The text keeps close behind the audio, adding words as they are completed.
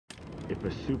If a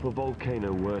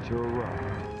supervolcano were to erupt,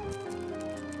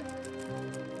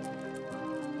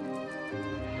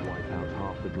 wipe out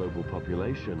half the global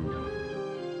population,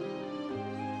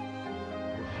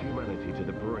 push humanity to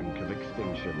the brink of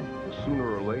extinction.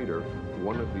 Sooner or later,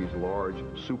 one of these large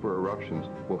super eruptions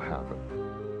will happen.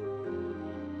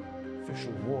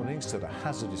 Official warnings that a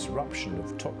hazardous eruption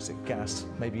of toxic gas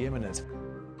may be imminent.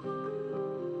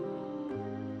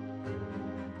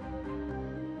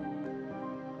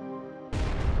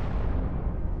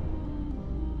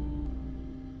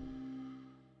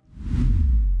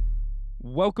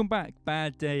 Welcome back,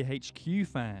 Bad Day HQ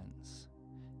fans.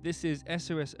 This is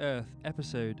S.O.S Earth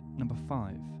episode number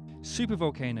 5.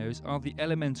 Supervolcanoes are the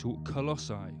elemental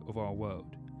colossi of our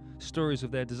world. Stories of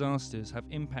their disasters have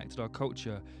impacted our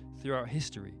culture throughout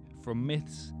history, from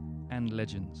myths and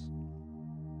legends.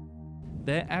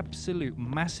 Their absolute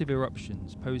massive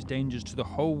eruptions pose dangers to the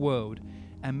whole world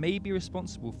and may be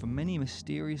responsible for many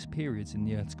mysterious periods in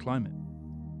the Earth's climate.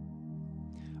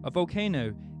 A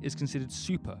volcano is considered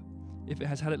super if it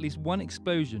has had at least one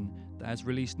explosion that has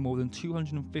released more than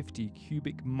 250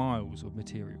 cubic miles of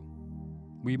material.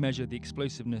 We measure the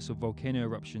explosiveness of volcano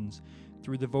eruptions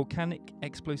through the Volcanic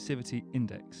Explosivity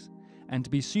Index, and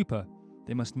to be super,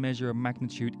 they must measure a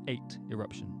magnitude 8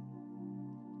 eruption.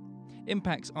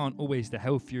 Impacts aren't always the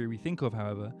hell fury we think of,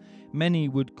 however. Many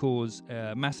would cause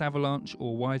a mass avalanche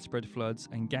or widespread floods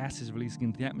and gases releasing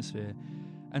into the atmosphere,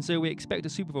 and so we expect a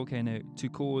supervolcano to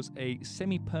cause a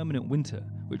semi-permanent winter,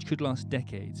 which could last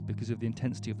decades because of the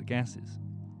intensity of the gases.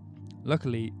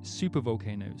 Luckily,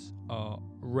 supervolcanoes are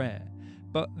rare,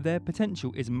 but their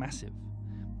potential is massive.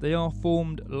 They are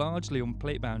formed largely on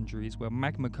plate boundaries where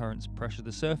magma currents pressure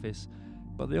the surface,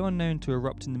 but they are known to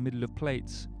erupt in the middle of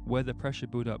plates where the pressure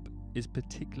buildup is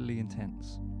particularly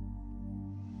intense.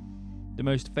 The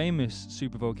most famous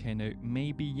supervolcano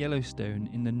may be Yellowstone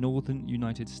in the northern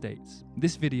United States.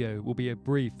 This video will be a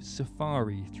brief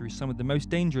safari through some of the most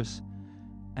dangerous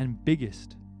and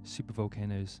biggest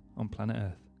supervolcanoes on planet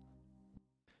Earth.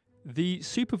 The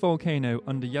supervolcano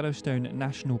under Yellowstone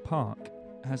National Park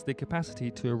has the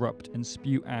capacity to erupt and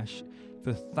spew ash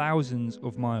for thousands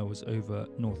of miles over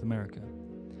North America.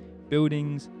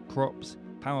 Buildings, crops,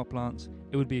 power plants,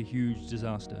 it would be a huge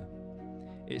disaster.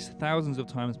 It's thousands of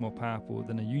times more powerful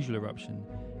than a usual eruption,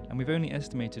 and we've only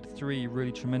estimated 3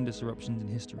 really tremendous eruptions in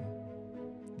history.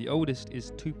 The oldest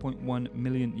is 2.1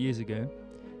 million years ago,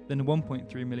 then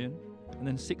 1.3 million, and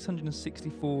then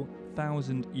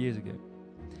 664,000 years ago.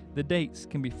 The dates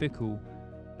can be fickle,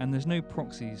 and there's no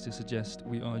proxies to suggest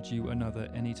we are due another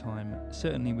any time,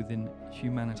 certainly within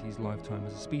humanity's lifetime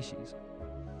as a species.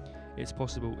 It's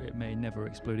possible it may never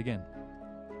explode again.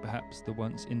 Perhaps the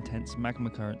once intense magma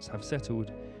currents have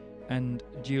settled and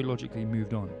geologically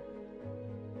moved on.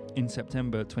 In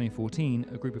September 2014,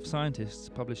 a group of scientists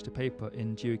published a paper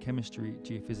in Geochemistry,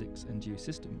 Geophysics and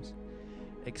Geosystems,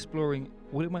 exploring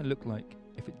what it might look like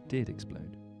if it did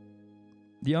explode.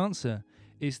 The answer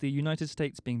is the United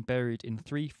States being buried in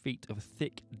 3 feet of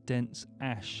thick, dense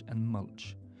ash and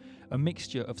mulch, a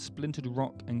mixture of splintered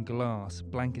rock and glass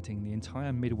blanketing the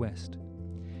entire Midwest.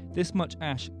 This much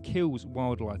ash kills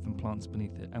wildlife and plants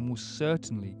beneath it and will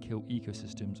certainly kill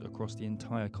ecosystems across the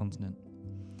entire continent.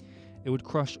 It would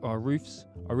crush our roofs,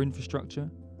 our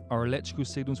infrastructure, our electrical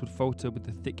signals would falter with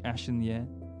the thick ash in the air.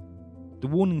 The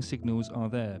warning signals are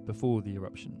there before the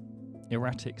eruption.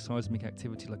 Erratic seismic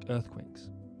activity like earthquakes.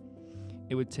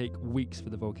 It would take weeks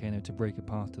for the volcano to break a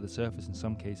path to the surface in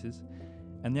some cases,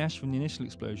 and the ash from the initial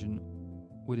explosion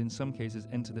would in some cases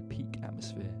enter the peak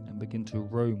atmosphere and begin to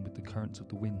roam with the currents of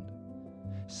the wind.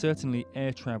 Certainly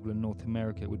air travel in North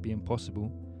America would be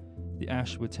impossible. The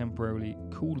ash would temporarily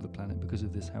cool the planet because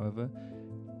of this, however,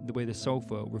 the way the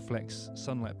sulfur reflects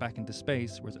sunlight back into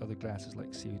space, whereas other gases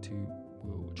like CO2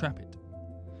 will trap it.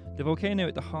 The volcano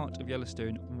at the heart of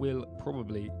Yellowstone will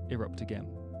probably erupt again.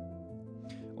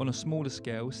 On a smaller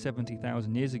scale,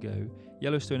 70,000 years ago,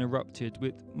 Yellowstone erupted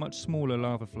with much smaller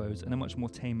lava flows and a much more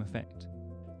tame effect.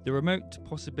 The remote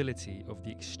possibility of the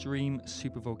extreme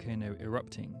supervolcano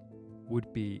erupting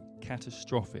would be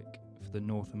catastrophic for the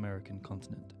North American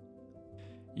continent.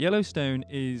 Yellowstone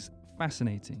is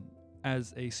fascinating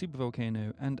as a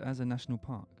supervolcano and as a national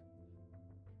park.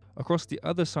 Across the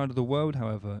other side of the world,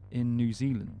 however, in New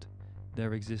Zealand,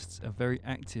 there exists a very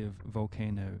active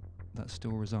volcano that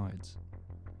still resides.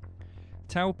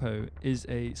 Taupo is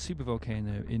a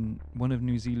supervolcano in one of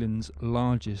New Zealand's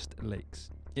largest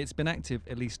lakes. It's been active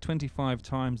at least 25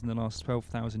 times in the last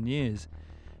 12,000 years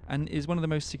and is one of the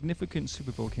most significant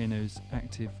supervolcanoes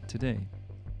active today.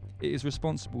 It is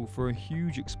responsible for a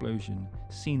huge explosion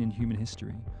seen in human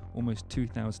history almost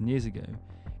 2,000 years ago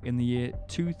in the year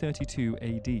 232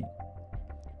 AD.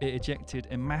 It ejected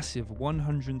a massive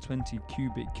 120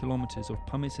 cubic kilometers of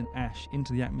pumice and ash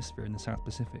into the atmosphere in the South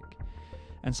Pacific,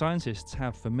 and scientists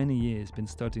have for many years been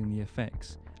studying the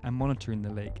effects and monitoring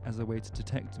the lake as a way to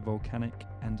detect volcanic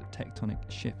and tectonic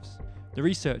shifts. The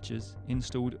researchers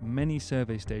installed many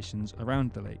survey stations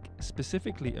around the lake,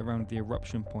 specifically around the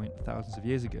eruption point thousands of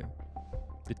years ago.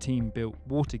 The team built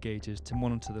water gauges to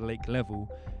monitor the lake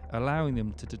level, allowing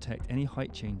them to detect any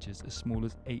height changes as small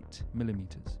as 8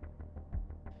 millimeters.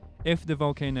 If the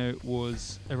volcano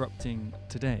was erupting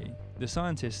today, the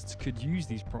scientists could use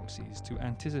these proxies to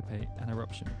anticipate an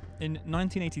eruption. In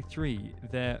 1983,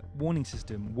 their warning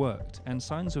system worked and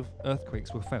signs of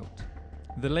earthquakes were felt.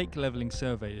 The lake leveling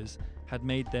surveyors had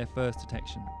made their first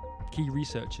detection. Key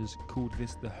researchers called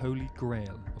this the holy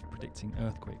grail of predicting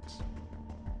earthquakes.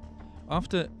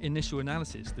 After initial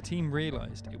analysis, the team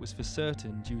realized it was for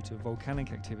certain due to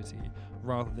volcanic activity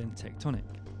rather than tectonic.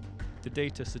 The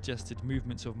data suggested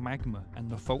movements of magma and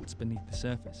the faults beneath the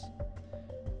surface.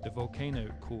 The volcano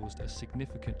caused a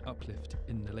significant uplift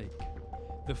in the lake.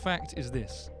 The fact is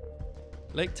this: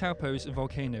 Lake Taupo's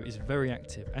volcano is very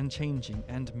active and changing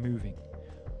and moving,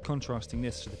 contrasting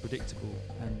this to the predictable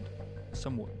and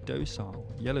somewhat docile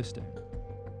Yellowstone.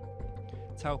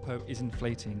 Taupo is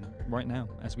inflating right now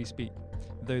as we speak,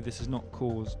 though this is not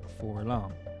cause for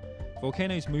alarm.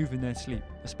 Volcanoes move in their sleep,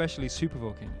 especially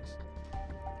supervolcanoes.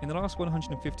 In the last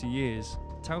 150 years,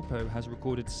 Taupo has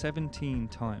recorded 17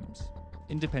 times,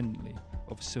 independently,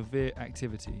 of severe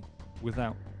activity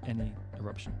without any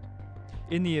eruption.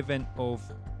 In the event of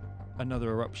another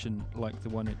eruption like the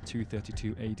one at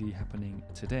 232 AD happening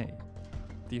today,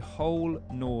 the whole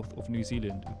north of New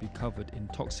Zealand would be covered in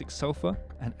toxic sulfur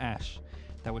and ash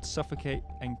that would suffocate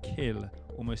and kill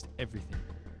almost everything.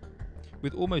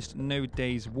 With almost no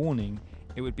day's warning,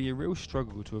 it would be a real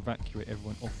struggle to evacuate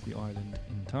everyone off the island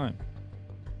in time.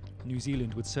 New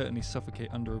Zealand would certainly suffocate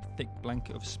under a thick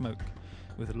blanket of smoke,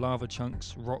 with lava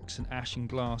chunks, rocks and ash and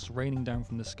glass raining down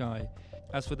from the sky.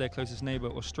 As for their closest neighbour,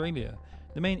 Australia,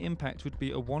 the main impact would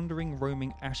be a wandering,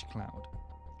 roaming ash cloud.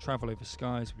 Travel over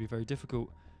skies would be very difficult,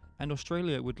 and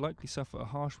Australia would likely suffer a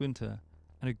harsh winter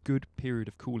and a good period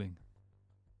of cooling.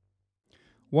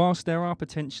 Whilst there are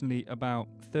potentially about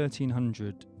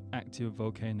 1,300 active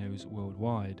volcanoes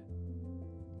worldwide,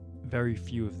 very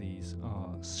few of these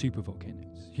are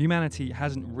supervolcanoes. Humanity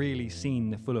hasn't really seen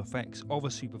the full effects of a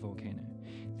supervolcano.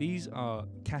 These are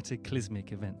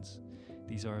cataclysmic events.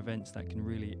 These are events that can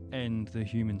really end the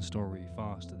human story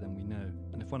faster than we know.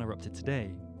 And if one erupted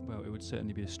today, well, it would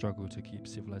certainly be a struggle to keep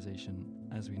civilization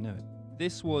as we know it.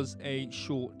 This was a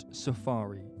short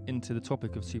safari into the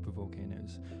topic of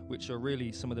supervolcanoes, which are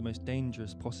really some of the most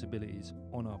dangerous possibilities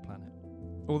on our planet.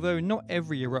 Although not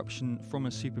every eruption from a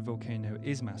supervolcano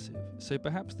is massive, so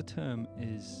perhaps the term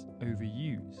is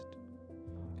overused.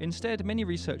 Instead, many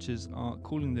researchers are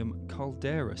calling them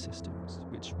caldera systems,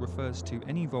 which refers to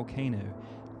any volcano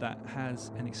that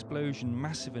has an explosion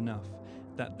massive enough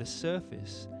that the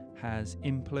surface has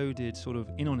imploded sort of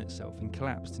in on itself and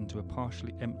collapsed into a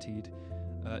partially emptied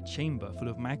chamber full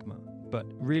of magma. But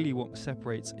really what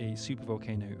separates a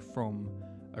supervolcano from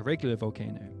a regular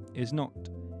volcano is not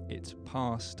its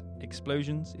past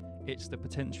explosions, it's the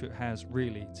potential it has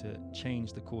really to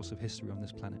change the course of history on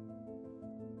this planet.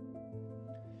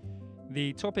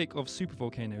 The topic of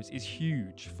supervolcanoes is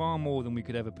huge, far more than we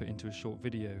could ever put into a short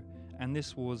video, and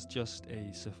this was just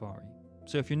a safari.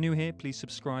 So if you're new here, please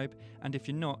subscribe, and if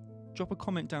you're not, drop a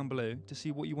comment down below to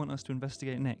see what you want us to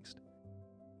investigate next.